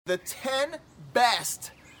The 10 best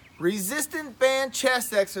resistant band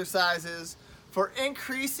chest exercises for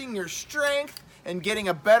increasing your strength and getting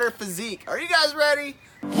a better physique. Are you guys ready?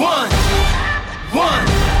 One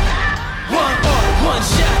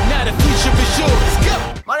shot, now the future is yours.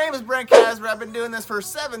 Go! My name is Brent Casper. I've been doing this for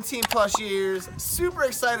 17 plus years. Super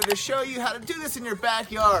excited to show you how to do this in your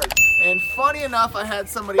backyard. And funny enough, I had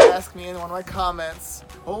somebody ask me in one of my comments,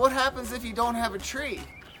 well, what happens if you don't have a tree?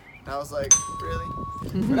 And I was like, really?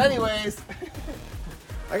 But anyways,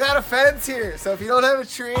 I got a fence here. So if you don't have a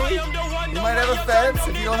tree, you might have a fence.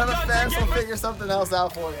 If you don't have a fence, we'll figure something else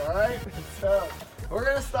out for you, all right? So we're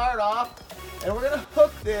gonna start off and we're gonna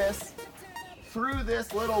hook this through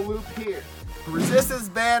this little loop here. Resistance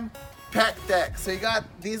band pec deck. So you got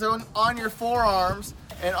these on your forearms,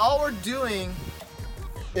 and all we're doing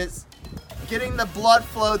is getting the blood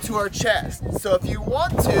flow to our chest. So if you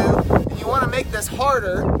want to, and you want to make this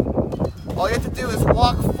harder, all you have to do is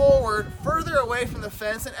walk forward further away from the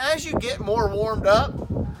fence, and as you get more warmed up,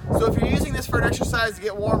 so if you're using this for an exercise to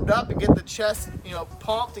get warmed up and get the chest,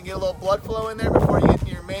 pumped and get a little blood flow in there before you get to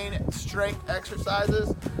your main strength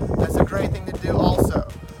exercises, that's a great thing to do also.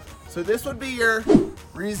 So this would be your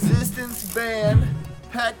resistance band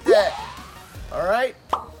pec deck. All right,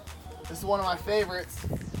 this is one of my favorites,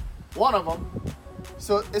 one of them.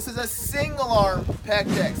 So this is a single arm pec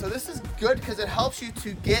deck. So this is good because it helps you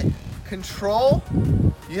to get control.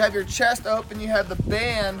 You have your chest open, you have the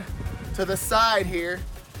band to the side here,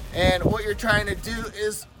 and what you're trying to do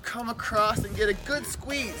is come across and get a good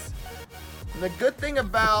squeeze. And the good thing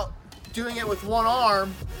about doing it with one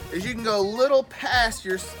arm is you can go a little past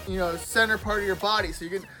your center part of your body, so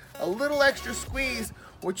you get a little extra squeeze.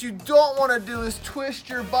 What you don't want to do is twist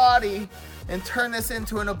your body and turn this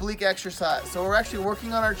into an oblique exercise. So we're actually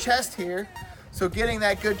working on our chest here, so getting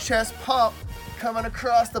that good chest pump coming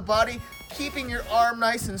across the body, keeping your arm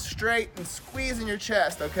nice and straight and squeezing your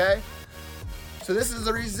chest, okay? So this is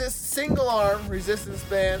a single arm resistance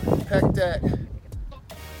band pec deck.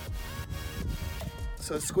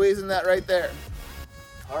 So squeezing that right there.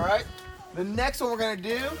 All right, the next one we're gonna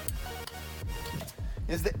do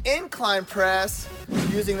is the incline press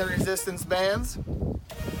using the resistance bands.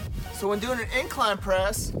 So when doing an incline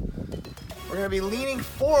press, we're gonna be leaning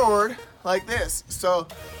forward like this. So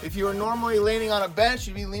if you were normally leaning on a bench,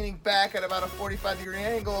 you'd be leaning back at about a 45-degree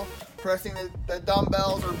angle, pressing the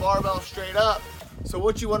dumbbells or barbell straight up. So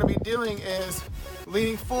what you want to be doing is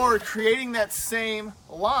leaning forward, creating that same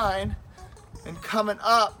line, and coming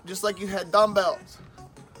up just like you had dumbbells.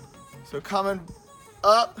 So coming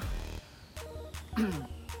up,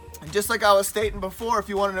 and just like I was stating before, if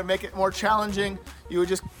you wanted to make it more challenging, you would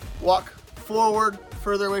just walk forward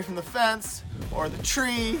further away from the fence or the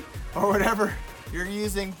tree or whatever you're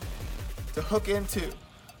using to hook into.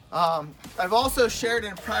 I've also shared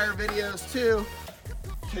in prior videos too,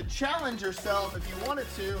 to challenge yourself if you wanted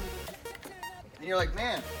to, and you're like,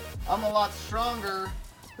 man, I'm a lot stronger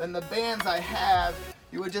than the bands I have,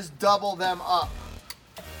 you would just double them up.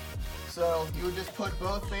 So you would just put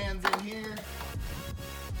both bands in here,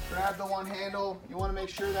 grab the one handle. You want to make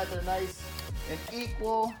sure that they're nice and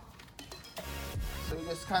equal. So you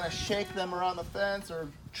just kind of shake them around the fence or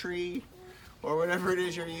tree or whatever it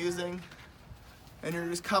is you're using. And you're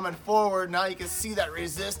just coming forward. Now you can see that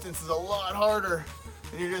resistance is a lot harder.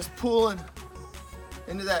 And you're just pulling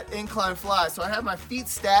into that incline fly. So I have my feet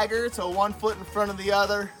staggered, so one foot in front of the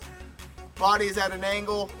other. Body is at an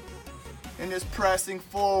angle and just pressing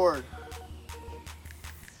forward.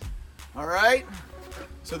 All right,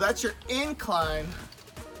 so that's your incline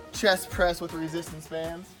chest press with resistance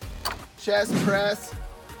bands. Chest press,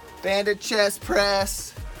 banded chest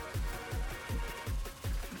press,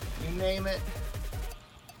 you name it.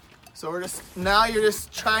 So now you're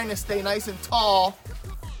just trying to stay nice and tall,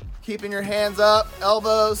 keeping your hands up,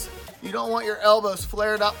 elbows. You don't want your elbows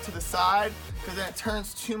flared up to the side because then it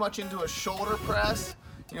turns too much into a shoulder press,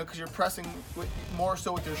 because you're pressing more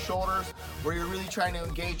so with your shoulders where you're really trying to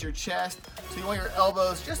engage your chest. So you want your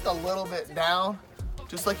elbows just a little bit down,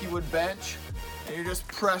 just like you would bench, and you're just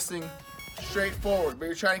pressing straight forward, but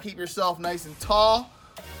you're trying to keep yourself nice and tall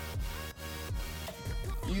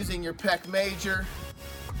using your pec major.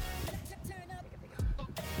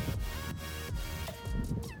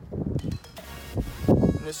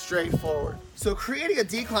 And just straight forward. So creating a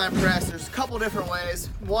decline press, there's a couple different ways.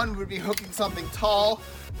 One would be hooking something tall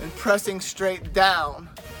and pressing straight down.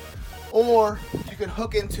 Or you could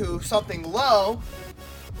hook into something low.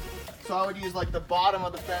 So I would use like the bottom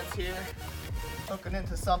of the fence here, hooking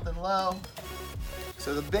into something low.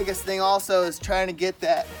 So the biggest thing also is trying to get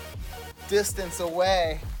that distance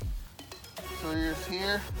away. So you're just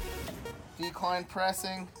here, decline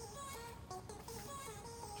pressing,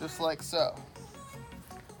 just like so.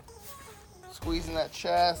 Squeezing that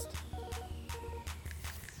chest.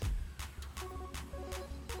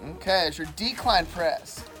 Okay, it's your decline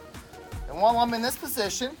press. And while I'm in this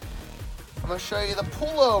position, I'm going to show you the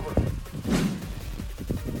pullover.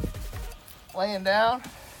 Laying down.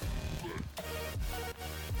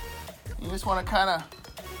 You just want to kind of,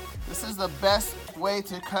 this is the best way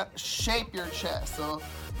to shape your chest. So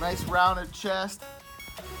nice rounded chest.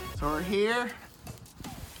 So we're here,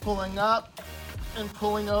 pulling up and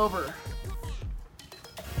pulling over.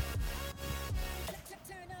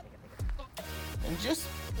 And just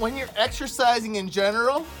when you're exercising in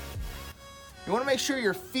general, you want to make sure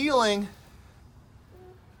you're feeling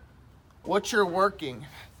what you're working.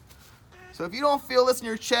 So if you don't feel this in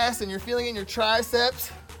your chest and you're feeling it in your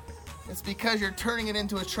triceps, it's because you're turning it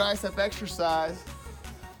into a tricep exercise.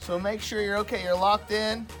 So make sure you're okay, you're locked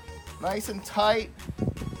in, nice and tight,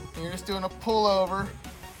 and you're just doing a pullover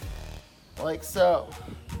like so.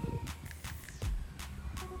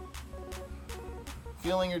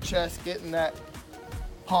 Feeling your chest, getting that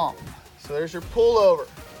pump. So there's your pullover.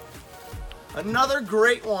 Another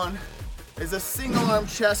great one is a single arm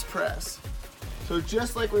chest press. So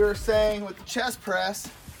just like we were saying with the chest press,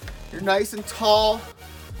 you're nice and tall,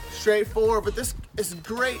 straight forward, but this is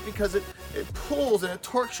great because it pulls and it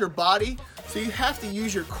torques your body. So you have to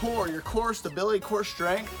use your core stability, core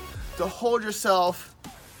strength to hold yourself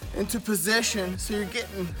into position so you're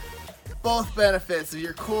getting both benefits of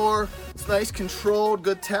your core. It's nice, controlled,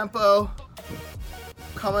 good tempo,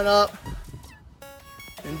 coming up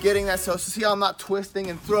and getting that. So see how I'm not twisting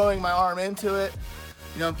and throwing my arm into it.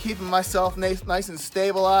 You know, I'm keeping myself nice and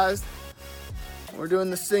stabilized. We're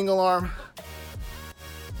doing the single arm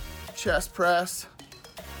chest press.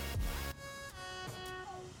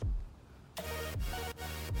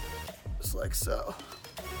 Just like so.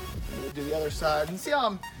 And we'll do the other side. And see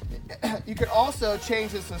how you can also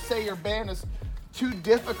change this. So say your band is too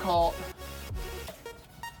difficult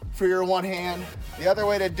for your one hand. The other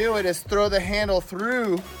way to do it is throw the handle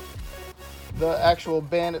through the actual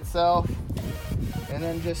band itself and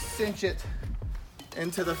then just cinch it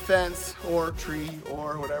into the fence or tree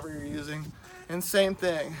or whatever you're using. And same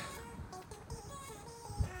thing.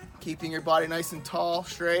 Keeping your body nice and tall,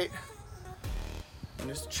 straight, and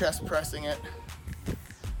just chest pressing it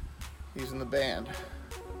using the band.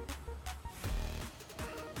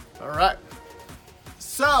 All right.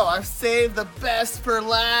 So I've saved the best for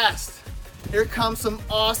last. Here come some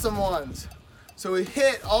awesome ones. So we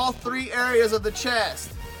hit all three areas of the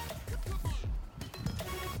chest.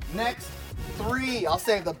 Next three, I'll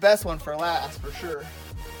save the best one for last for sure.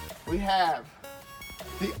 We have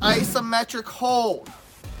the isometric hold.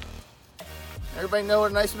 Everybody know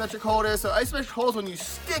what an isometric hold is? So isometric hold is when you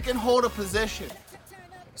stick and hold a position.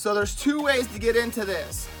 So there's two ways to get into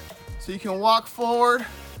this. So you can walk forward,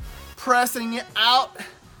 pressing it out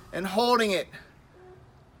and holding it.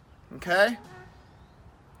 Okay?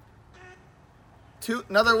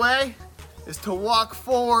 Another way is to walk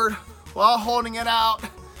forward while holding it out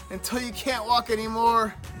until you can't walk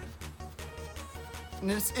anymore.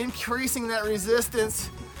 And it's increasing that resistance.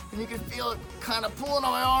 And you can feel it kind of pulling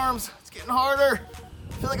on my arms. It's getting harder.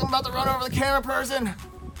 I feel like I'm about to run over the camera person.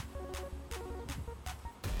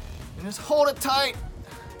 And just hold it tight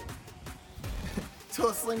until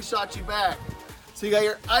it slingshots you back. So you got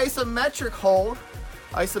your isometric hold,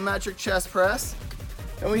 isometric chest press,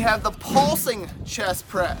 and we have the pulsing chest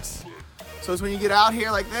press. So it's when you get out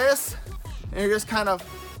here like this, and you're just kind of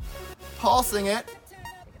pulsing it.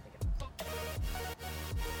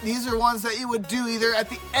 These are ones that you would do either at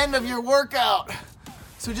the end of your workout.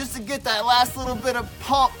 So just to get that last little bit of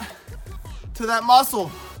pump to that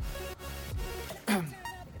muscle.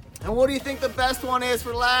 And what do you think the best one is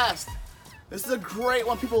for last? This is a great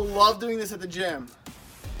one. People love doing this at the gym.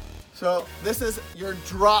 So this is your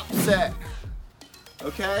drop set.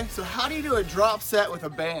 Okay? So how do you do a drop set with a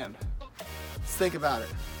band? Let's think about it.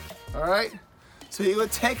 All right? So you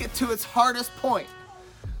would take it to its hardest point.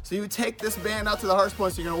 So you would take this band out to the hardest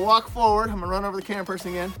point. So you're gonna walk forward. I'm gonna run over the camera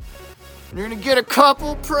person again. And you're gonna get a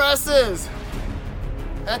couple presses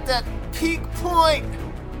at that peak point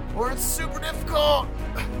where it's super difficult.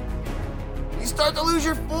 You start to lose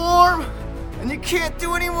your form and you can't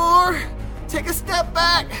do anymore. Take a step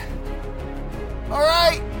back. All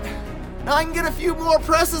right, now I can get a few more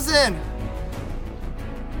presses in.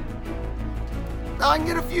 Now I can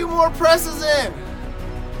get a few more presses in.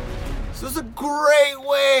 So it's a great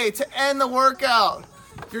way to end the workout.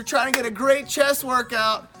 If you're trying to get a great chest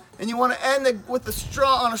workout and you want to end it with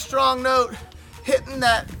on a strong note, hitting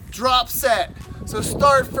that drop set. So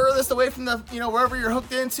start furthest away from the, wherever you're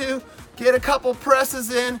hooked into. Get a couple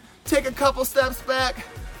presses in, take a couple steps back,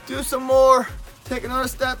 do some more, take another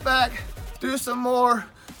step back, do some more.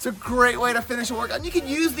 It's a great way to finish a workout. And you can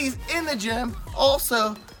use these in the gym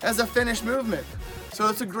also as a finish movement. So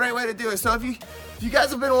it's a great way to do it. So if you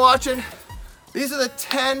guys have been watching, these are the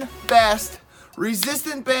 10 best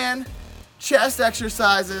resistant band chest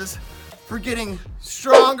exercises for getting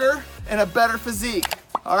stronger and a better physique.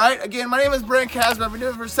 All right, again, my name is Brent Casper. I've been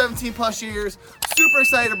doing it for 17 plus years. Super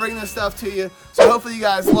excited to bring this stuff to you. So hopefully you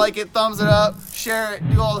guys like it, thumbs it up, share it,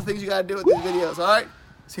 do all the things you gotta do with these videos, all right?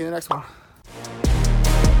 See you in the next one.